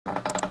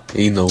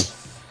Anal.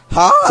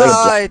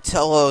 Hi,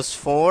 Telos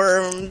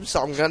forms.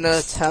 I'm gonna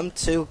attempt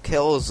to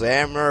kill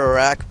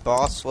Zamorak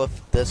boss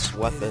with this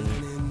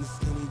weapon.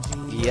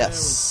 Yes.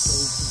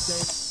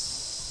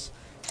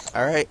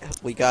 All right,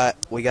 we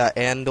got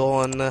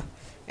Andal in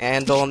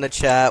the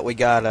chat. We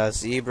got a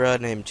zebra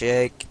named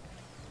Jake,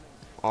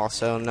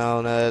 also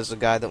known as a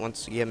guy that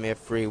wants to give me a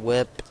free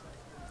whip.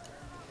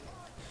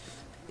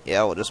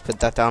 Yeah, we'll just put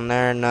that down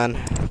there, and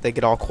then they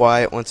get all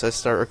quiet once I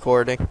start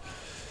recording.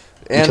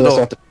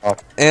 Andal,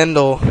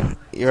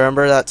 you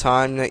remember that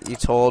time that you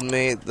told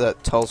me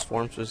that Telos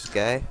Forms was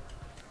gay?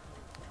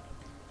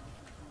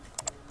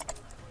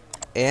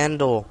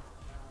 Andal.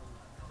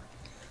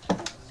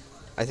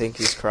 I think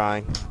he's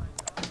crying.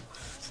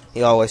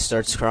 He always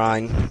starts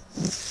crying.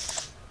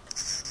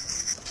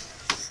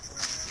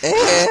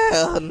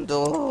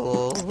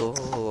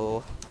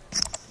 Andal.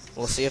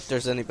 We'll see if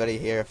there's anybody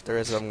here. If there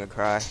is, I'm gonna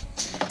cry.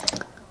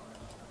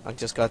 I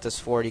just got this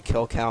 40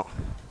 kill count.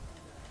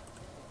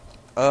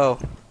 Oh,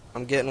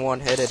 I'm getting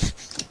one-hitted.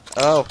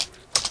 Oh.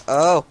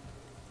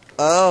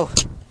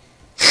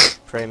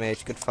 Prey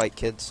mage, good fight,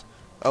 kids.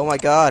 Oh my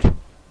god.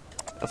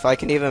 If I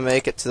can even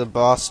make it to the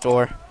boss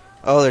door.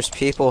 Oh, there's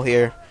people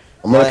here.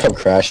 I'm gonna come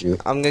crash you.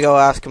 I'm gonna go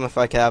ask him if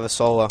I can have a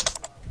solo.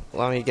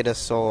 Let me get a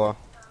solo.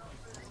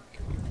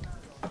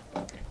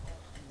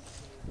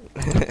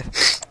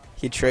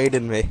 He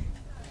traded me.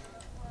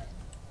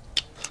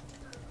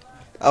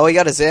 Oh, we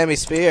got a zammy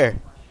spear.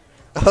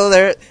 Oh,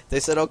 they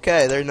said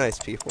okay. They're nice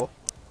people.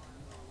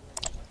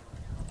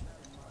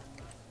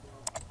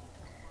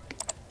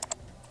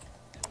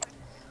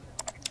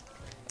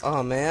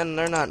 Oh man,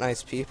 they're not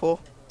nice people.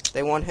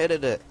 They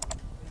one-hitted it.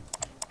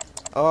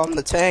 Oh, I'm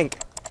the tank.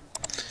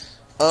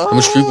 Oh, How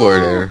much people are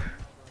there?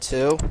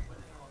 2.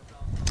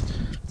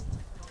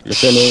 You're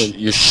shit.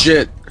 You're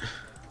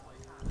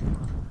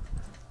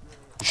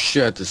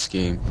shit at this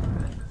game.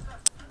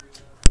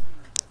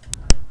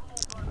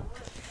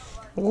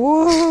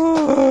 Whoa!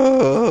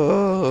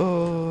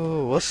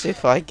 Let's see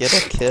if I get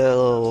a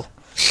kill.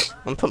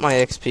 I'm gonna put my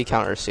XP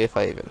counter, see if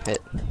I even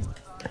hit.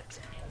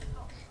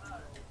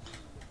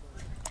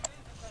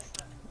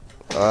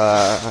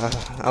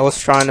 I was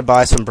trying to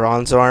buy some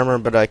bronze armor,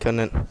 but I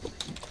couldn't.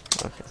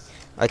 Okay.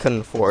 I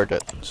couldn't afford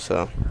it,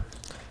 so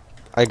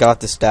I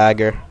got this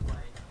dagger.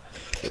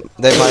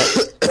 They might,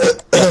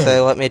 if they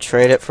let me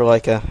trade it for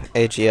like a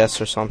AGS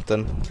or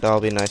something,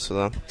 that'll be nice of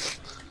them.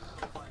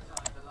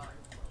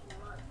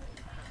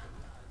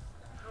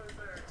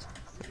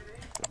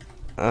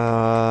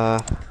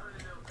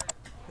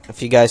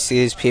 If you guys see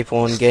these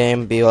people in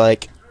game, be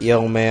like,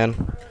 yo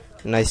man,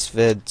 nice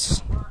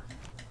vids.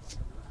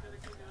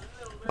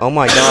 Oh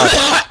my god.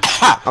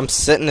 I'm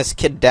sitting this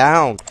kid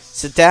down.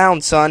 Sit down,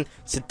 son.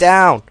 Sit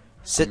down.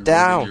 Sit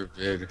down.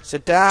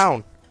 Sit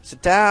down.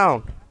 Sit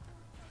down.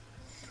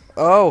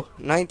 Oh,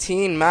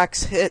 19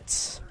 max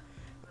hits.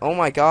 Oh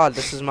my god,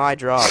 this is my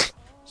drop.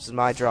 This is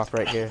my drop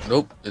right here.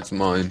 Nope, it's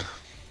mine.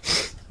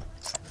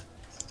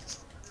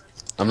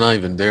 I'm not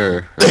even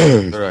there.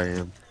 There I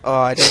am. Oh,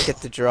 I didn't get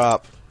the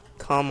drop.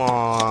 Come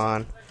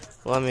on.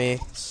 Let me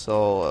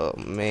solo,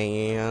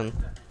 man.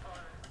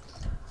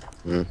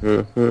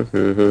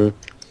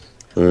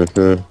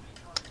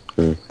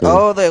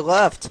 Oh, they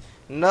left.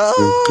 No,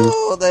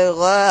 they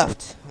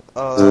left.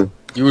 Oh,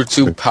 You were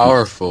too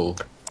powerful.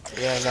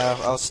 yeah, I know.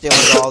 I was stealing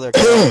all their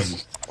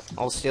kills.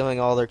 I was stealing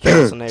all their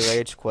kills, and they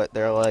rage quit.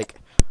 They're like,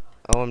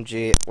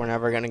 OMG, we're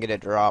never gonna get a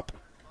drop.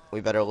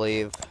 We better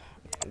leave.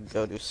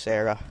 Go to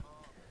Sarah.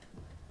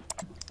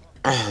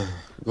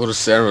 Go to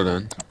Sarah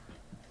then.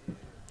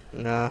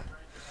 Nah.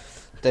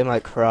 They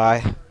might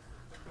cry.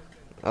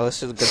 Oh,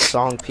 this is a good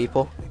song,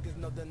 people.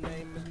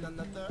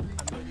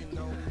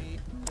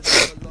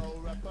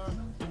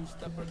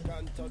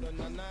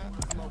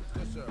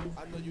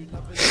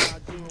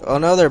 Oh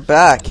no, they're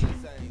back.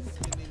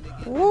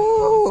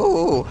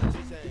 Woo!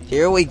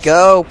 Here we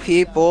go,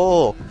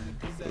 people.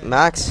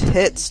 Max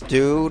hits,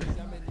 dude.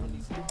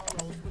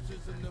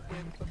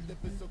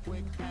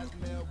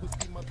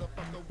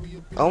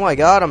 Oh my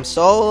god, I'm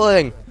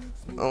soloing.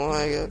 Oh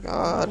my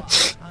god.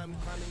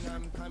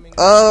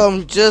 Oh,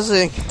 I'm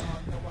jizzing.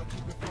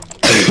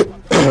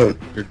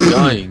 You're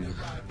dying.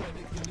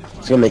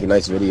 It's gonna make a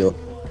nice video.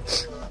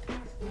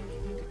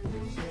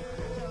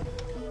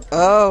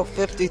 Oh,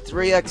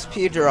 53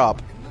 XP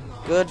drop.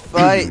 Good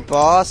fight,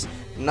 boss.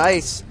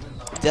 Nice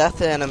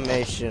death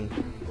animation.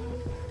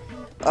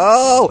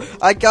 Oh,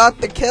 I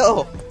got the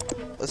kill.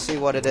 Let's see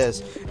what it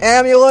is.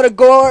 Amulet of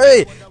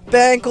Glory.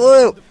 Bank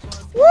loot.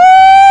 Woo!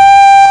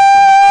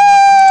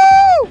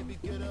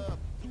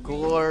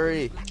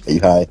 Glory. Are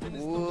you high?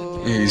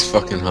 Woo. Yeah, he's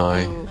fucking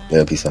high.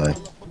 Yeah, he's high.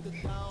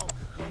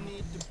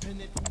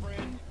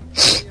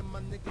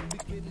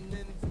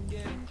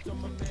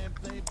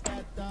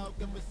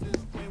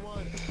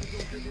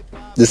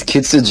 This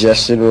kid's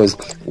suggestion was,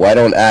 why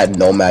don't add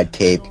Nomad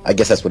Cape? I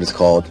guess that's what it's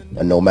called,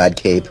 a Nomad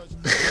Cape.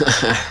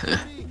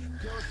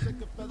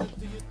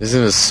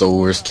 Isn't it Soul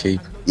Wars cape?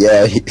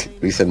 Yeah,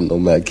 he said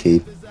Nomad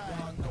Cape.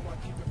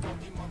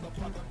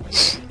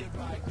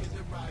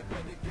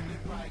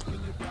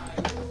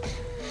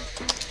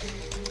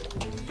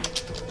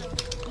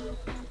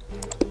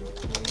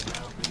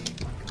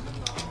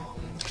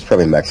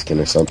 probably Mexican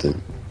or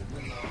something.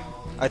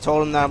 I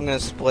told him that I'm gonna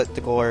split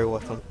the glory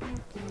with him.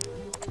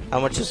 How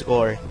much is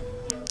glory?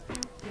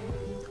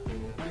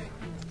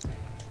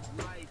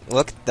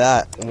 Look at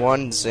that.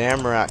 1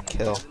 Zamorak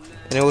kill.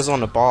 And it was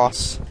on the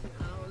boss.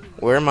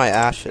 Where are my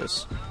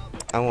ashes?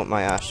 I want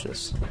my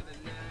ashes.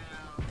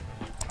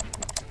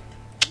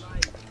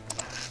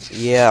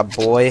 Yeah,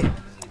 boy.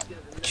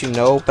 What you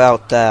know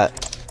about that?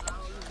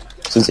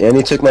 Since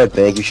Andy took my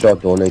bank, you should all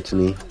donate to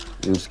me.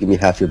 You just give me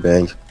half your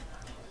bank.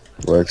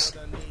 Works.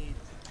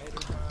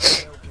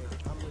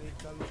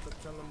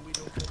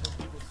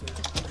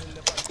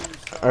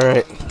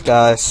 Alright,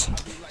 guys.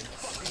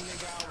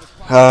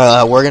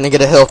 We're gonna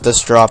get a hilt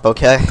this drop,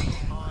 okay?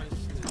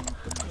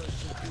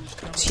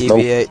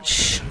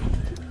 TBH.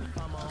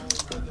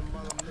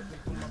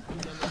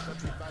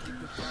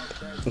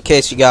 In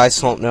case you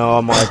guys don't know,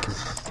 I'm like,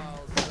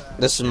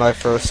 this is my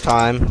first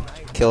time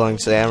killing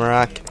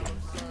Zamorak.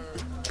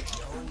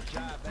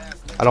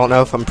 I don't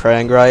know if I'm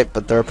praying right,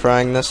 but they're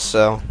praying this,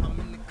 so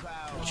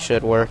it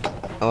should work.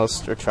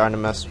 Unless they're trying to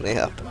mess me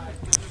up.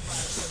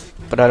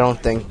 But I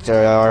don't think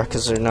they are,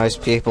 because they're nice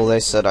people. They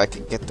said I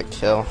could get the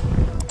kill.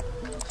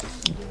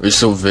 Are you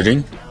still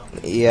viding?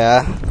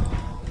 Yeah.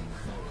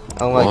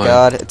 Oh my Why?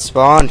 god, it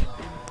spawned.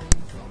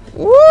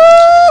 Woo!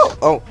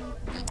 Oh.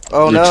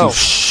 Oh You're no. too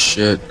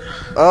shit.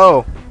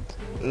 Oh.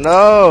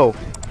 No.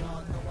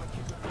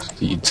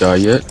 Did you die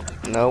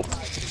yet? Nope.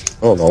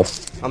 Oh no.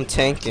 I'm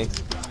tanking.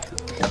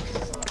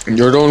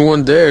 You're the only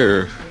one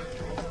there.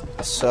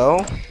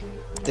 So?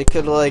 They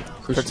could, like,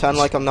 pretend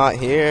like I'm not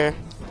here.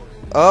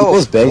 Oh,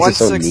 People's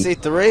banks are so neat.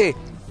 163.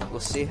 We'll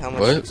see how much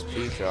What?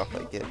 XP drop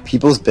I get.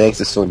 People's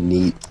banks are so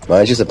neat.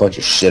 Mine's just a bunch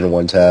of shit in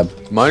one tab.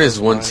 Mine is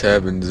 1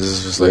 tab, and this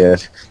is just like Yeah.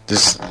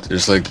 this.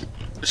 There's like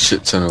a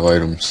shit ton of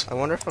items. I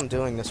wonder if I'm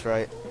doing this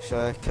right. Should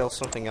I kill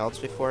something else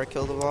before I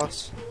kill the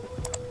boss?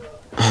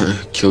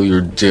 Kill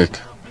your dick.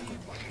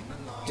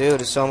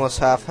 Dude, it's almost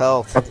half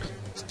health.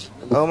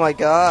 Oh my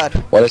god.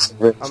 What is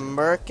it? I'm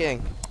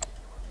murking.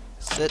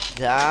 Sit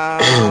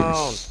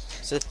down.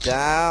 Sit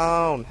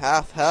down.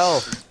 Half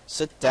health.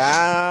 Sit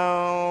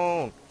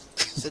down.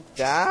 Sit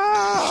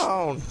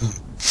down.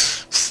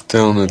 Sit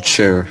down in a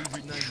chair.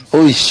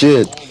 Holy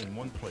shit.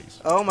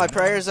 Oh, my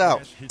prayer's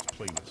out.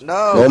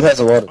 No No. one has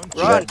a lot of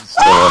Run. jets,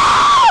 so,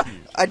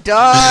 I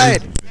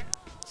died.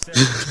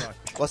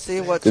 Let's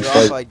see what Good drop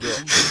fight. I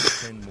get.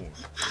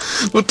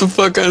 What the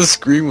fuck kind of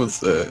scream was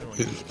that?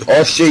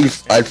 Oh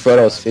shit, I thought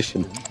I was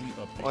fishing.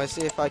 Let's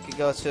see if I could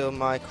go to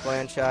my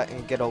clan chat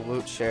and get a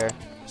loot share.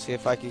 See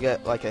if I could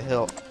get like a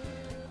hilt.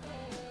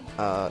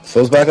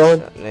 Phil's back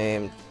on?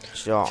 Named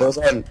John. Phil's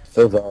on.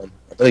 Phil's on.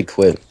 I thought he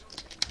quit.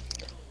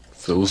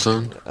 Phil's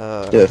on?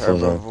 Yeah,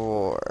 Phil's on.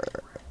 Herbivore.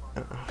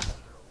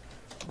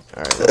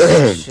 Alright,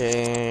 loot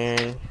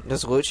share.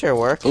 Does loot share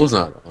work? Phil's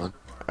not on.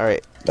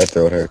 Alright. My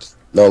throat hurts.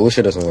 No,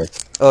 Lucia doesn't work.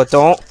 Oh,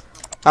 don't.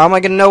 How am I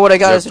gonna know what I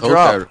got Yeah, as a poke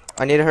drop? at her.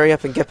 I need to hurry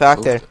up and get back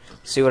Poke there. at-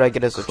 See what I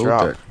get as a Code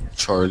drop. that,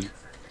 Charlie.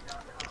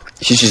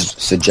 She should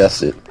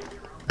suggest it.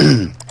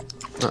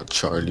 Not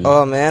Charlie.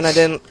 Oh man, I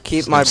didn't keep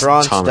His my name's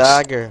bronze Thomas.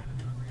 dagger.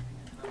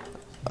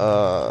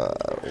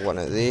 One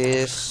of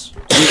these.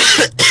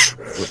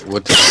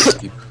 What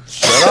the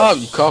Shut up,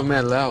 you cough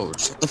mad loud.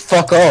 Shut the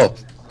fuck up.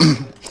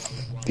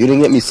 You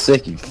didn't get me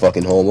sick, you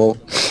fucking homo.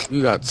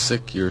 You got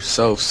sick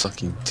yourself,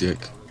 sucking dick.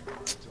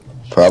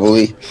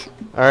 Probably.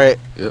 Alright.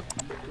 Yep.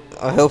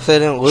 I hope they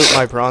didn't loot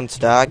my bronze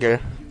dagger.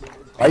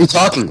 Why are you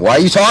talking? Why are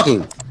you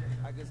talking?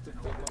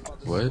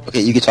 What?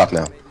 Okay, you can talk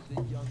now.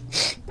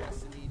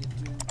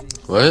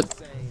 What?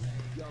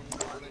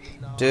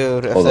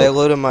 Dude, if Hold they up.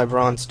 looted my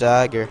bronze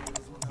dagger,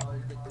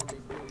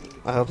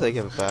 I hope they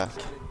give it back.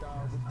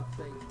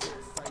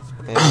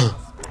 Maybe,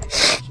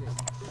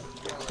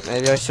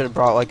 maybe I should have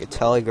brought like a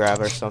telegraph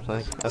or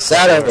something. That's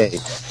Saturday.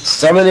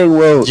 Summoning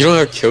road. You don't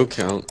have kill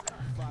count.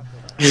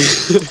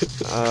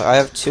 I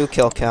have 2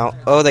 kill count.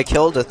 Oh, they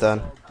killed it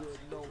then.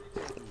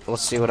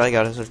 Let's see what I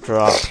got as a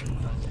drop.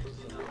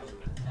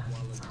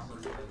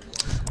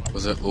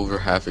 Was it over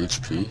half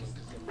HP?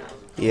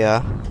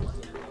 Yeah.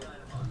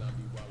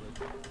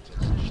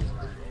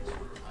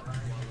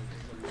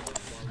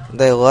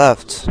 They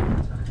left.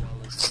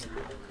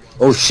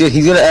 Oh shit,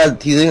 he's gonna add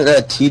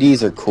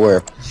TDs or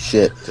core.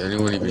 Shit. Did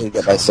anyone I'm gonna even...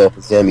 get myself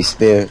a Zammy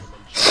spare.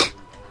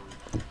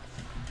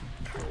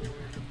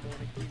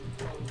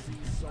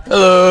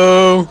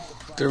 Hello!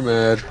 They're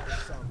mad.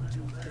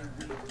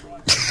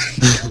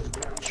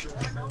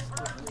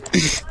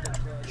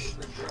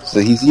 So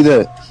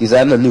he's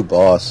adding a new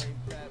boss.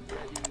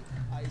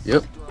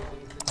 Yep.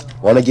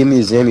 Wanna give me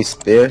a Zammy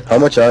spare? How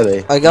much are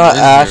they? I got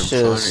This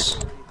is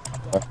ashes.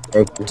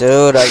 Thank you.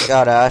 Dude, I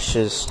got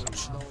ashes.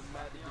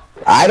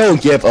 I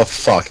don't give a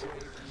fuck.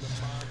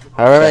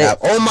 Alright.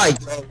 Oh my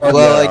god.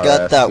 Well, I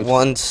got that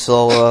one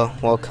solo.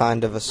 Well,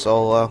 kind of a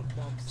solo.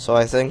 So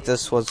I think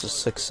this was a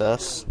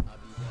success.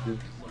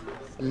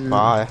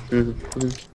 Bye.